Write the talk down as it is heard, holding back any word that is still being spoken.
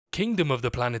Kingdom of the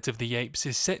Planet of the Apes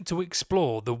is set to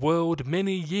explore the world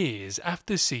many years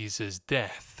after Caesar's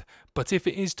death. But if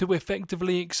it is to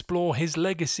effectively explore his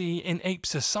legacy in ape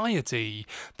society,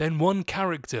 then one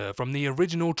character from the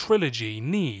original trilogy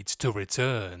needs to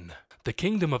return. The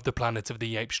Kingdom of the Planet of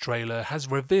the Apes trailer has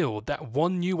revealed that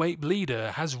one new ape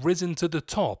leader has risen to the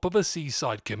top of a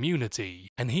seaside community,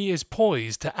 and he is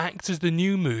poised to act as the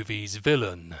new movie's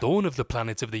villain. Dawn of the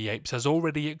Planet of the Apes has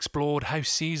already explored how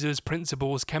Caesar's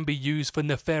principles can be used for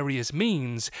nefarious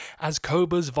means, as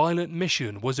Koba's violent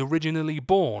mission was originally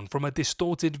born from a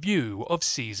distorted view of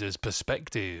Caesar's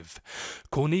perspective.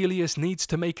 Cornelius needs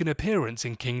to make an appearance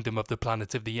in Kingdom of the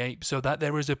Planet of the Apes so that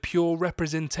there is a pure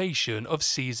representation of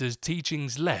Caesar's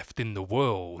teachings left in the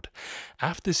world.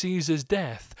 After Caesar's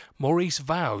death, Maurice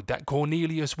vowed that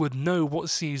Cornelius would know what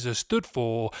Caesar stood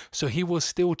for, so he will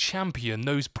still champion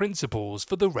those principles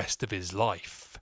for the rest of his life.